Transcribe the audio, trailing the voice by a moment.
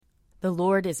The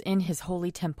Lord is in his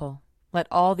holy temple. Let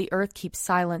all the earth keep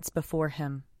silence before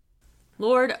him.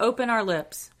 Lord, open our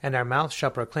lips, and our mouth shall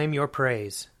proclaim your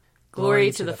praise.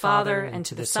 Glory to the Father, and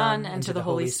to the Son, and to the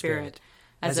Holy Spirit,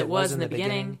 as it was in the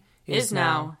beginning, is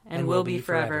now, and will be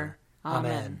forever.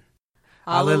 Amen.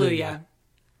 Alleluia.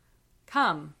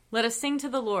 Come, let us sing to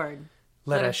the Lord.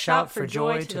 Let us shout for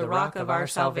joy to the rock of our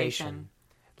salvation.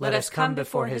 Let us come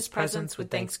before his presence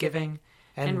with thanksgiving,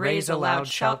 and raise a loud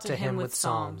shout to him with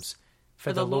psalms.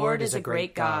 For the Lord is a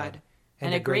great God,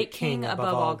 and a great King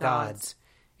above all gods.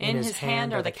 In his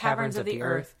hand are the caverns of the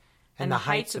earth, and the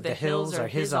heights of the hills are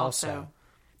his also.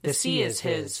 The sea is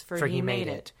his, for he made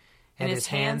it, and his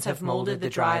hands have molded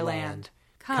the dry land.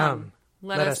 Come,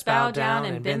 let us bow down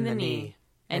and bend the knee,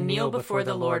 and kneel before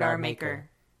the Lord our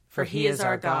Maker. For he is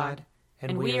our God,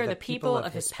 and we are the people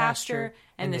of his pasture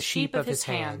and the sheep of his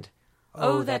hand.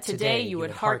 Oh, that today you would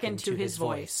hearken to his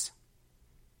voice.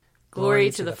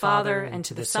 Glory to the Father, and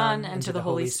to the Son, and to the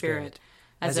Holy Spirit,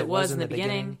 as it was in the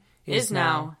beginning, is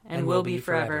now, and will be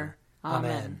forever.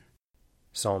 Amen.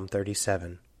 Psalm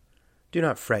 37. Do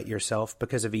not fret yourself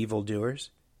because of evildoers.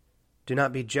 Do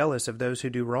not be jealous of those who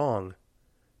do wrong,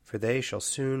 for they shall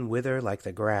soon wither like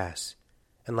the grass,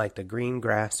 and like the green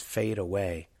grass fade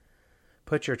away.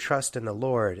 Put your trust in the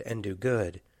Lord and do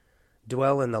good.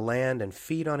 Dwell in the land and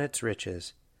feed on its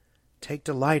riches. Take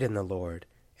delight in the Lord,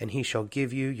 and he shall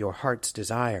give you your heart's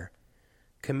desire.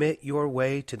 Commit your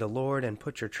way to the Lord and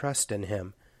put your trust in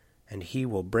him, and he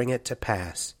will bring it to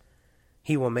pass.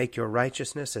 He will make your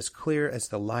righteousness as clear as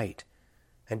the light,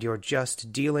 and your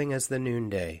just dealing as the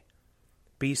noonday.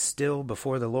 Be still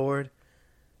before the Lord,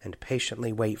 and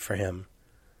patiently wait for him.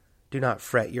 Do not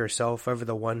fret yourself over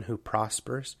the one who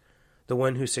prospers, the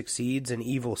one who succeeds in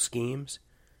evil schemes.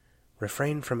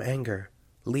 Refrain from anger,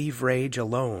 leave rage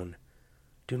alone.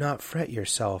 Do not fret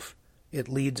yourself, it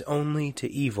leads only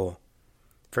to evil.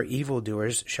 For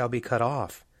evildoers shall be cut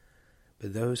off,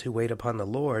 but those who wait upon the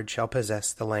Lord shall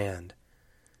possess the land.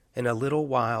 In a little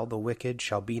while the wicked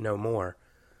shall be no more.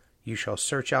 You shall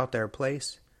search out their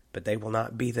place, but they will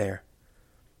not be there.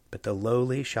 But the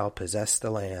lowly shall possess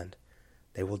the land.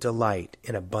 They will delight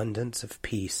in abundance of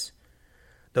peace.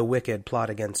 The wicked plot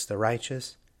against the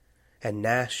righteous, and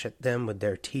gnash at them with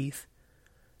their teeth.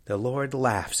 The Lord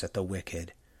laughs at the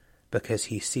wicked, because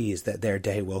he sees that their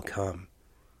day will come.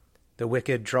 The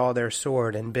wicked draw their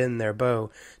sword and bend their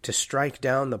bow to strike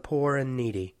down the poor and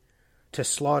needy, to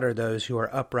slaughter those who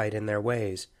are upright in their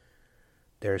ways.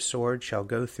 Their sword shall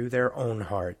go through their own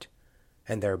heart,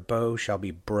 and their bow shall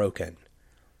be broken.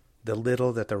 The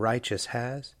little that the righteous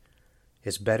has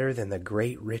is better than the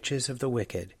great riches of the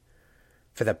wicked.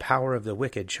 For the power of the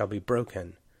wicked shall be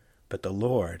broken, but the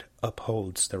Lord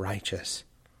upholds the righteous.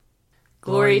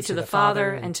 Glory to the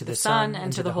Father, and to the Son,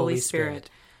 and to the Holy Spirit,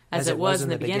 as it was in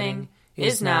the beginning,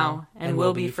 is now, and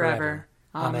will be forever.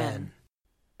 Amen.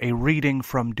 A reading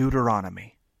from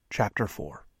Deuteronomy, chapter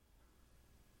 4.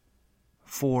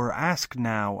 For ask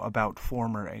now about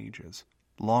former ages,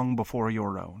 long before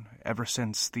your own, ever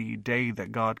since the day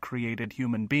that God created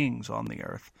human beings on the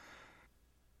earth.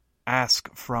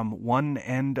 Ask from one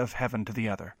end of heaven to the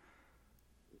other.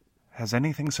 Has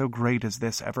anything so great as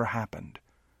this ever happened?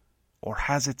 Or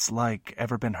has its like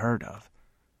ever been heard of?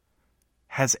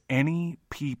 Has any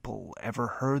people ever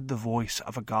heard the voice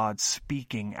of a God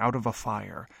speaking out of a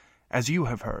fire, as you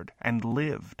have heard, and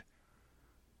lived?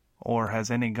 Or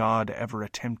has any God ever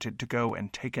attempted to go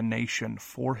and take a nation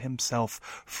for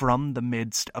himself from the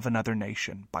midst of another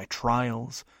nation, by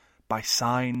trials, by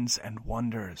signs and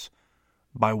wonders,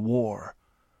 by war,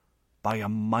 by a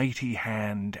mighty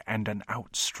hand and an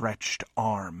outstretched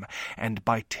arm, and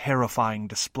by terrifying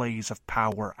displays of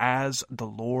power, as the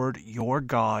Lord your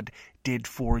God did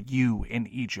for you in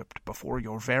Egypt before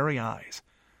your very eyes?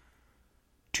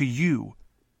 To you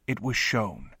it was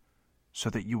shown,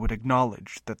 so that you would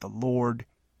acknowledge that the Lord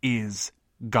is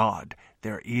God.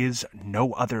 There is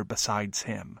no other besides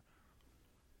him.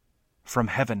 From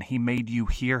heaven he made you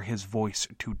hear his voice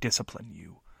to discipline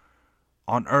you.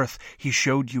 On earth he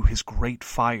showed you his great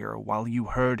fire while you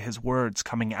heard his words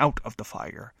coming out of the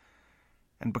fire.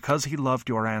 And because he loved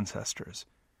your ancestors,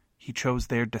 he chose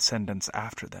their descendants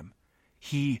after them.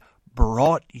 He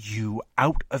brought you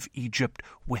out of Egypt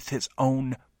with his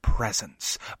own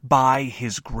presence, by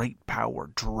his great power,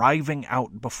 driving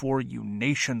out before you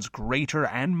nations greater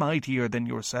and mightier than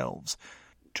yourselves,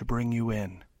 to bring you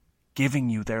in, giving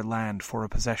you their land for a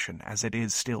possession, as it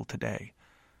is still today.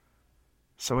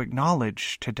 So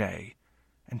acknowledge today,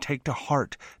 and take to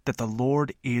heart that the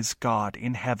Lord is God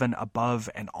in heaven above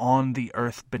and on the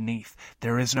earth beneath.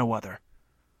 There is no other.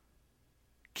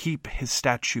 Keep his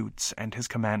statutes and his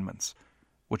commandments,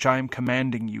 which I am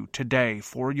commanding you today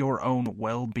for your own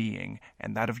well-being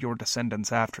and that of your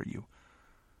descendants after you,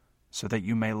 so that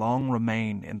you may long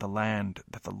remain in the land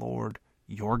that the Lord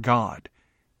your God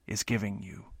is giving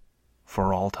you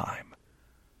for all time.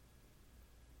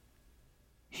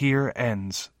 Here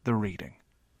ends the reading.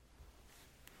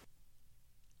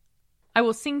 I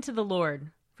will sing to the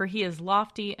Lord, for he is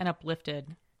lofty and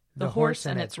uplifted. The horse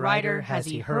and its rider has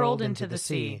he hurled into the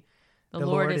sea. The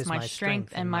Lord is my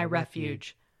strength and my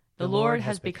refuge. The Lord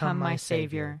has become my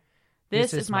Savior.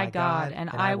 This is my God,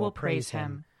 and I will praise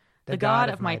him, the God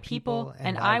of my people,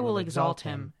 and I will exalt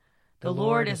him. The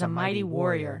Lord is a mighty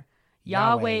warrior.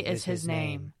 Yahweh is his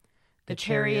name. The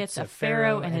chariots of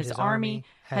Pharaoh and his army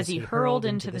has he hurled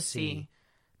into the sea.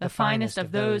 The finest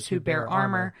of those who bear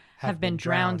armor have been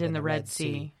drowned in the Red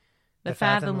Sea. The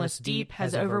fathomless deep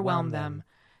has overwhelmed them.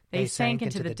 They sank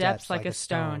into the depths like a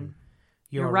stone.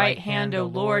 Your right hand, O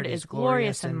Lord, is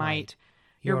glorious in might.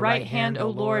 Your right hand, O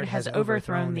Lord, has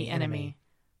overthrown the enemy.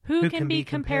 Who can be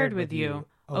compared with you,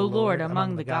 O Lord,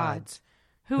 among the gods?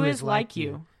 Who is like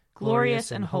you,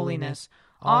 glorious in holiness,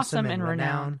 awesome in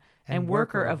renown, and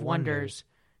worker of wonders?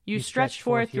 You stretched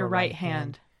forth your right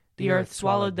hand. The earth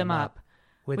swallowed them up.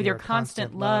 With your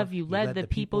constant love you led the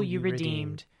people you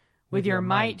redeemed. With your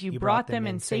might you brought them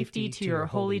in safety to your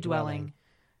holy dwelling.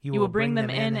 You will bring them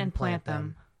in and plant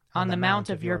them on the mount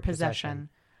of your possession,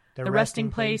 the resting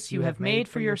place you have made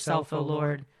for yourself, O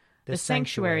Lord, the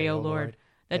sanctuary, O Lord,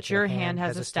 that your hand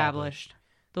has established.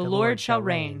 The Lord shall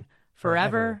reign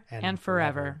forever and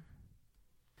forever.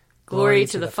 Glory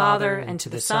to the Father, and to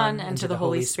the Son, and to the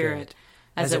Holy Spirit,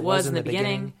 as it was in the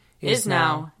beginning, is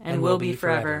now, and will be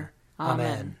forever.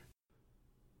 Amen.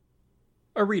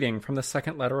 A reading from the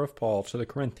second letter of Paul to the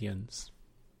Corinthians.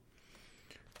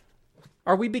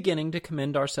 Are we beginning to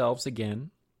commend ourselves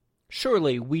again?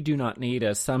 Surely we do not need,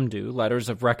 as some do, letters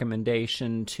of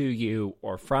recommendation to you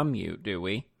or from you, do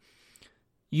we?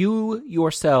 You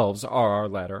yourselves are our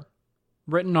letter,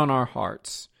 written on our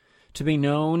hearts, to be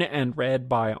known and read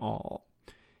by all.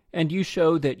 And you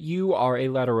show that you are a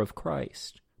letter of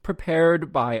Christ,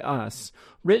 prepared by us,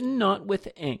 written not with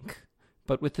ink,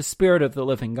 but with the Spirit of the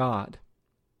living God,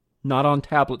 not on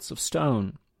tablets of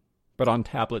stone, but on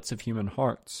tablets of human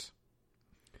hearts.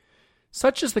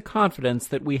 Such is the confidence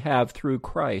that we have through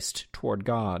Christ toward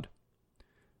God.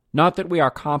 Not that we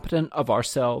are competent of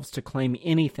ourselves to claim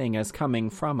anything as coming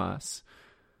from us.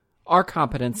 Our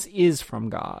competence is from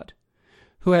God,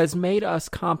 who has made us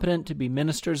competent to be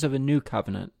ministers of a new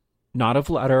covenant, not of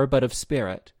letter, but of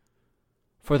spirit.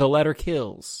 For the letter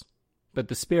kills, but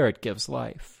the Spirit gives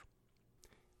life.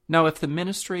 Now if the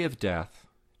ministry of death,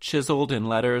 chiseled in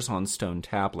letters on stone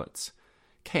tablets,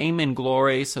 came in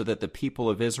glory so that the people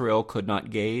of Israel could not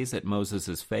gaze at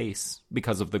Moses' face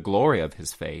because of the glory of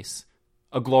his face,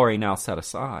 a glory now set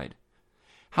aside,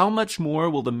 how much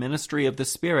more will the ministry of the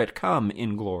Spirit come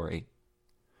in glory?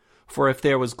 For if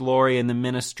there was glory in the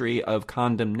ministry of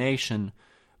condemnation,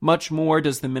 much more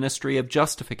does the ministry of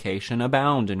justification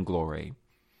abound in glory.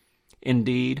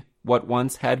 Indeed, what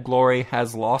once had glory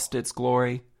has lost its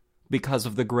glory because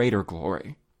of the greater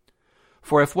glory.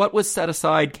 For if what was set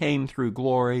aside came through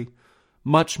glory,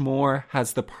 much more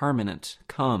has the permanent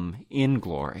come in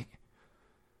glory.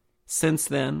 Since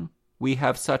then, we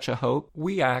have such a hope,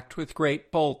 we act with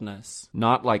great boldness,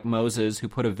 not like Moses, who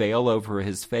put a veil over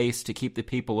his face to keep the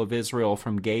people of Israel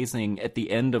from gazing at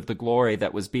the end of the glory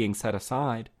that was being set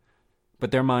aside, but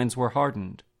their minds were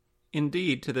hardened.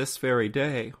 Indeed, to this very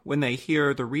day, when they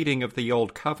hear the reading of the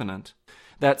Old Covenant,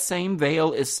 that same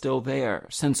veil is still there,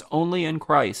 since only in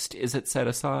Christ is it set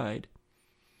aside.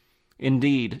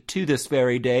 Indeed, to this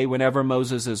very day, whenever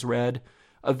Moses is read,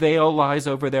 a veil lies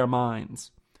over their minds.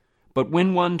 But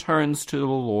when one turns to the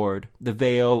Lord, the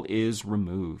veil is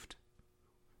removed.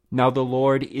 Now the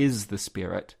Lord is the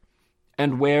Spirit,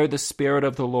 and where the Spirit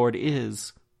of the Lord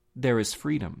is, there is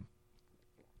freedom.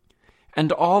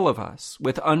 And all of us,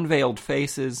 with unveiled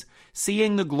faces,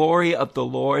 seeing the glory of the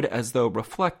Lord as though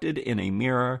reflected in a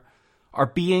mirror, are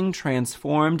being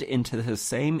transformed into the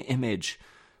same image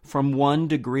from one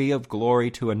degree of glory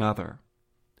to another.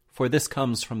 For this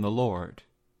comes from the Lord,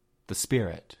 the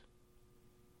Spirit.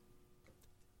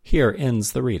 Here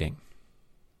ends the reading.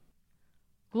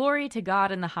 Glory to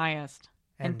God in the highest,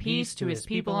 and peace to his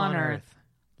people on earth.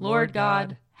 Lord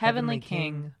God, heavenly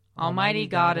King, almighty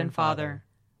God and Father,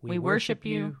 we worship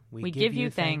you, we give you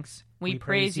thanks, we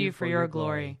praise you for your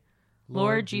glory.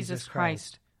 Lord Jesus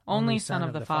Christ, only Son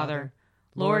of the Father,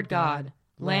 Lord God,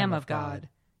 Lamb of God,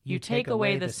 you take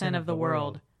away the sin of the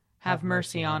world. Have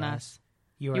mercy on us.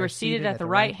 You are seated at the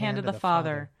right hand of the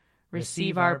Father.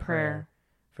 Receive our prayer.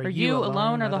 For you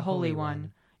alone are the Holy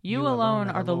One. You alone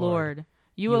are the Lord.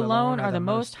 You alone are the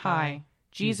Most High,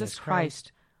 Jesus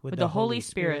Christ, with the Holy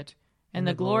Spirit, in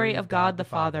the glory of God the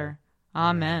Father.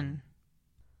 Amen.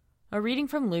 A reading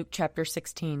from Luke chapter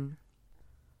 16.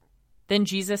 Then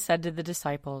Jesus said to the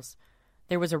disciples,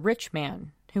 There was a rich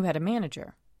man who had a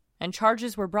manager, and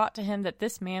charges were brought to him that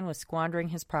this man was squandering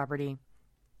his property.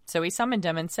 So he summoned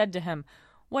him and said to him,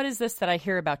 What is this that I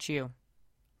hear about you?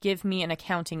 Give me an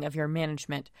accounting of your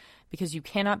management, because you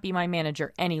cannot be my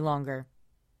manager any longer.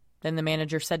 Then the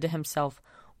manager said to himself,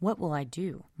 What will I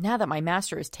do, now that my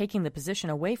master is taking the position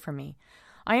away from me?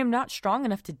 I am not strong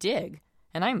enough to dig,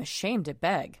 and I am ashamed to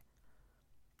beg.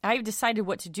 I have decided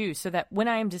what to do, so that when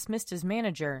I am dismissed as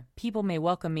manager, people may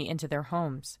welcome me into their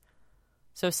homes.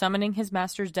 So summoning his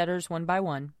master's debtors one by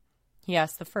one, he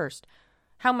asked the first,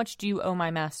 How much do you owe my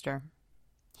master?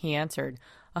 He answered,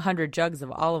 100 jugs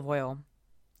of olive oil.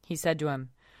 He said to him,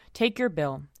 Take your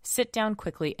bill, sit down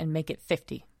quickly, and make it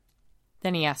 50.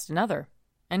 Then he asked another,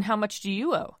 And how much do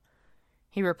you owe?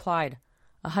 He replied,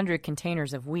 100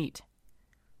 containers of wheat.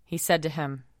 He said to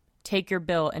him, Take your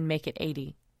bill and make it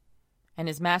 80. And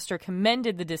his master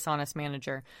commended the dishonest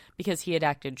manager, because he had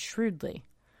acted shrewdly.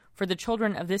 For the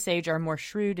children of this age are more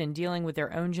shrewd in dealing with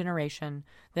their own generation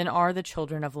than are the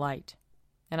children of light.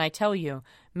 And I tell you,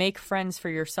 make friends for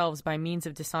yourselves by means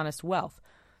of dishonest wealth,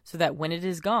 so that when it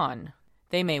is gone,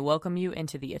 they may welcome you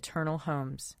into the eternal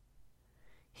homes.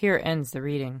 Here ends the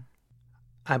reading.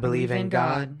 I believe in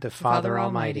God, the Father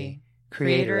Almighty,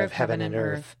 creator of heaven and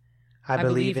earth. I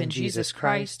believe in Jesus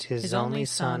Christ, his only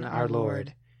Son, our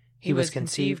Lord. He was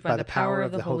conceived by the power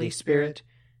of the Holy Spirit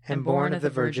and born of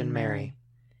the Virgin Mary.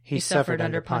 He suffered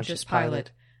under Pontius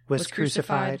Pilate, was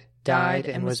crucified, died,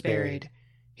 and was buried.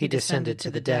 He descended to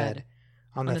the dead.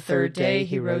 On the third day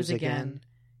he rose again.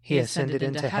 He ascended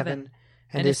into heaven,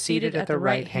 and is seated at the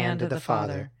right hand of the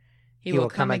Father. He will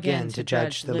come again to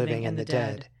judge the living and the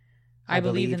dead. I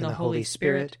believe in the Holy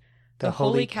Spirit, the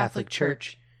Holy Catholic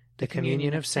Church, the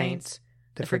communion of saints,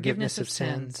 the forgiveness of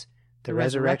sins, the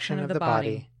resurrection of the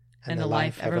body, and the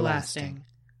life everlasting.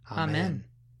 Amen.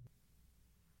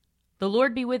 The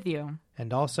Lord be with you.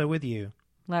 And also with you.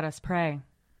 Let us pray.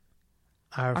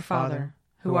 Our Father,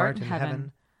 who art in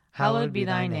heaven, hallowed be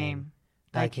thy name.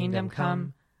 Thy kingdom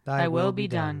come, thy will be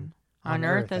done, on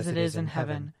earth as it is in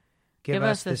heaven. Give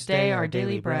us this day our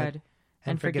daily bread,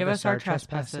 and forgive us our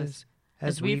trespasses,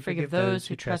 as we forgive those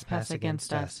who trespass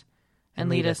against us. And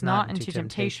lead us not into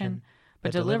temptation,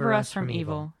 but deliver us from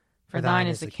evil. For thine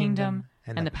is the kingdom,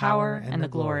 and the power, and the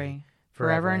glory,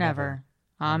 forever and ever.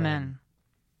 Amen.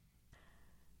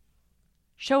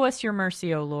 Show us your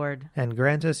mercy, O Lord. And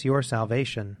grant us your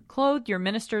salvation. Clothe your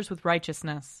ministers with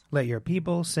righteousness. Let your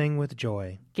people sing with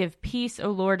joy. Give peace,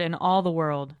 O Lord, in all the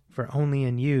world. For only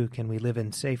in you can we live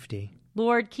in safety.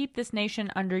 Lord, keep this nation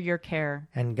under your care.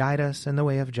 And guide us in the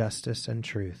way of justice and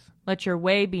truth. Let your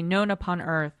way be known upon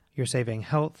earth. Your saving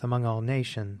health among all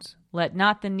nations. Let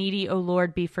not the needy, O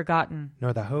Lord, be forgotten.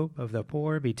 Nor the hope of the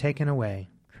poor be taken away.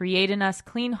 Create in us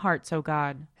clean hearts, O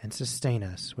God. And sustain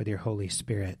us with your Holy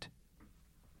Spirit.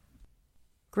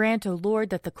 Grant, O Lord,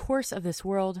 that the course of this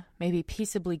world may be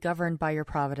peaceably governed by your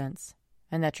providence,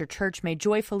 and that your church may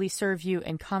joyfully serve you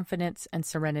in confidence and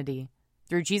serenity.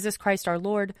 Through Jesus Christ our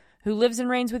Lord, who lives and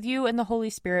reigns with you and the Holy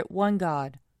Spirit, one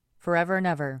God, forever and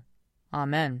ever.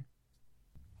 Amen.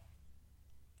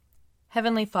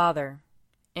 Heavenly Father,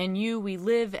 in you we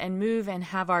live and move and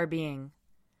have our being.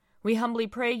 We humbly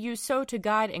pray you so to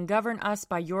guide and govern us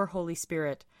by your Holy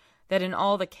Spirit, that in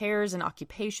all the cares and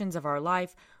occupations of our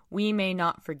life we may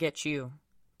not forget you,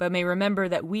 but may remember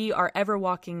that we are ever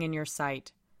walking in your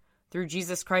sight. Through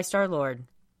Jesus Christ our Lord.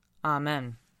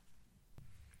 Amen.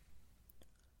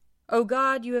 O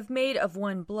God, you have made of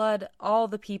one blood all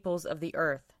the peoples of the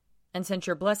earth, and sent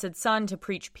your blessed Son to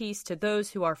preach peace to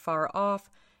those who are far off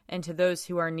and to those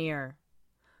who are near.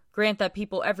 Grant that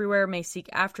people everywhere may seek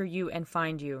after you and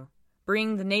find you.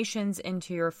 Bring the nations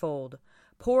into your fold.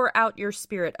 Pour out your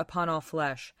Spirit upon all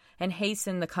flesh, and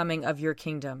hasten the coming of your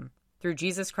kingdom. Through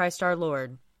Jesus Christ our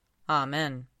Lord.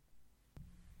 Amen.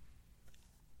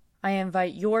 I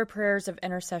invite your prayers of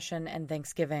intercession and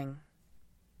thanksgiving.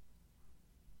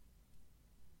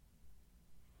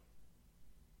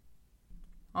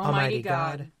 Almighty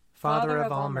God, Father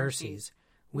of all mercies,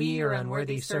 we, your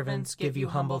unworthy servants, give you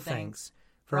humble thanks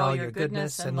for all your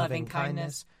goodness and loving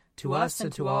kindness to us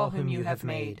and to all whom you have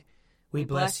made. We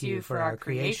bless you for our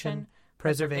creation,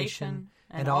 preservation,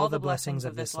 and all the blessings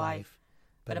of this life,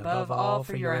 but above all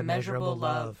for your immeasurable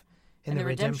love, in the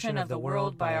redemption of the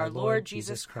world by our Lord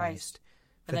Jesus Christ,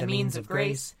 for the means of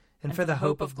grace and for the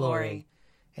hope of glory.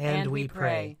 And we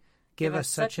pray, give us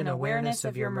such an awareness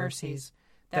of your mercies,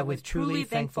 that with truly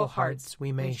thankful hearts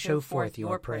we may show forth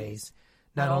your praise,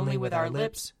 not only with our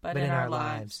lips, but in our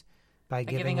lives, by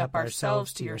giving up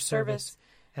ourselves to your service,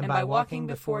 and by walking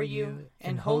before you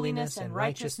in holiness and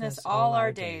righteousness all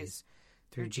our days,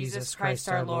 through Jesus Christ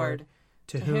our Lord,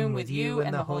 to whom with you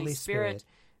and the Holy Spirit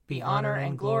be honor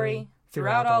and glory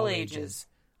throughout all ages.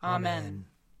 Amen.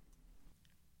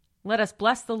 Let us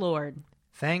bless the Lord.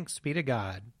 Thanks be to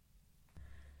God.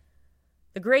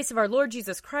 The grace of our Lord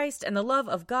Jesus Christ and the love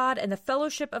of God and the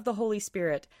fellowship of the Holy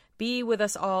Spirit be with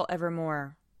us all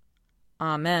evermore.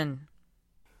 Amen.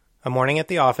 A Morning at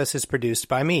the Office is produced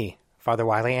by me, Father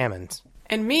Wiley Ammons.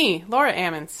 And me, Laura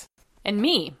Ammons. And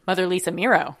me, Mother Lisa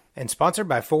Meirow. And sponsored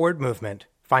by Forward Movement.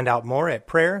 Find out more at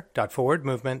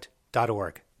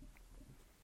prayer.forwardmovement.org.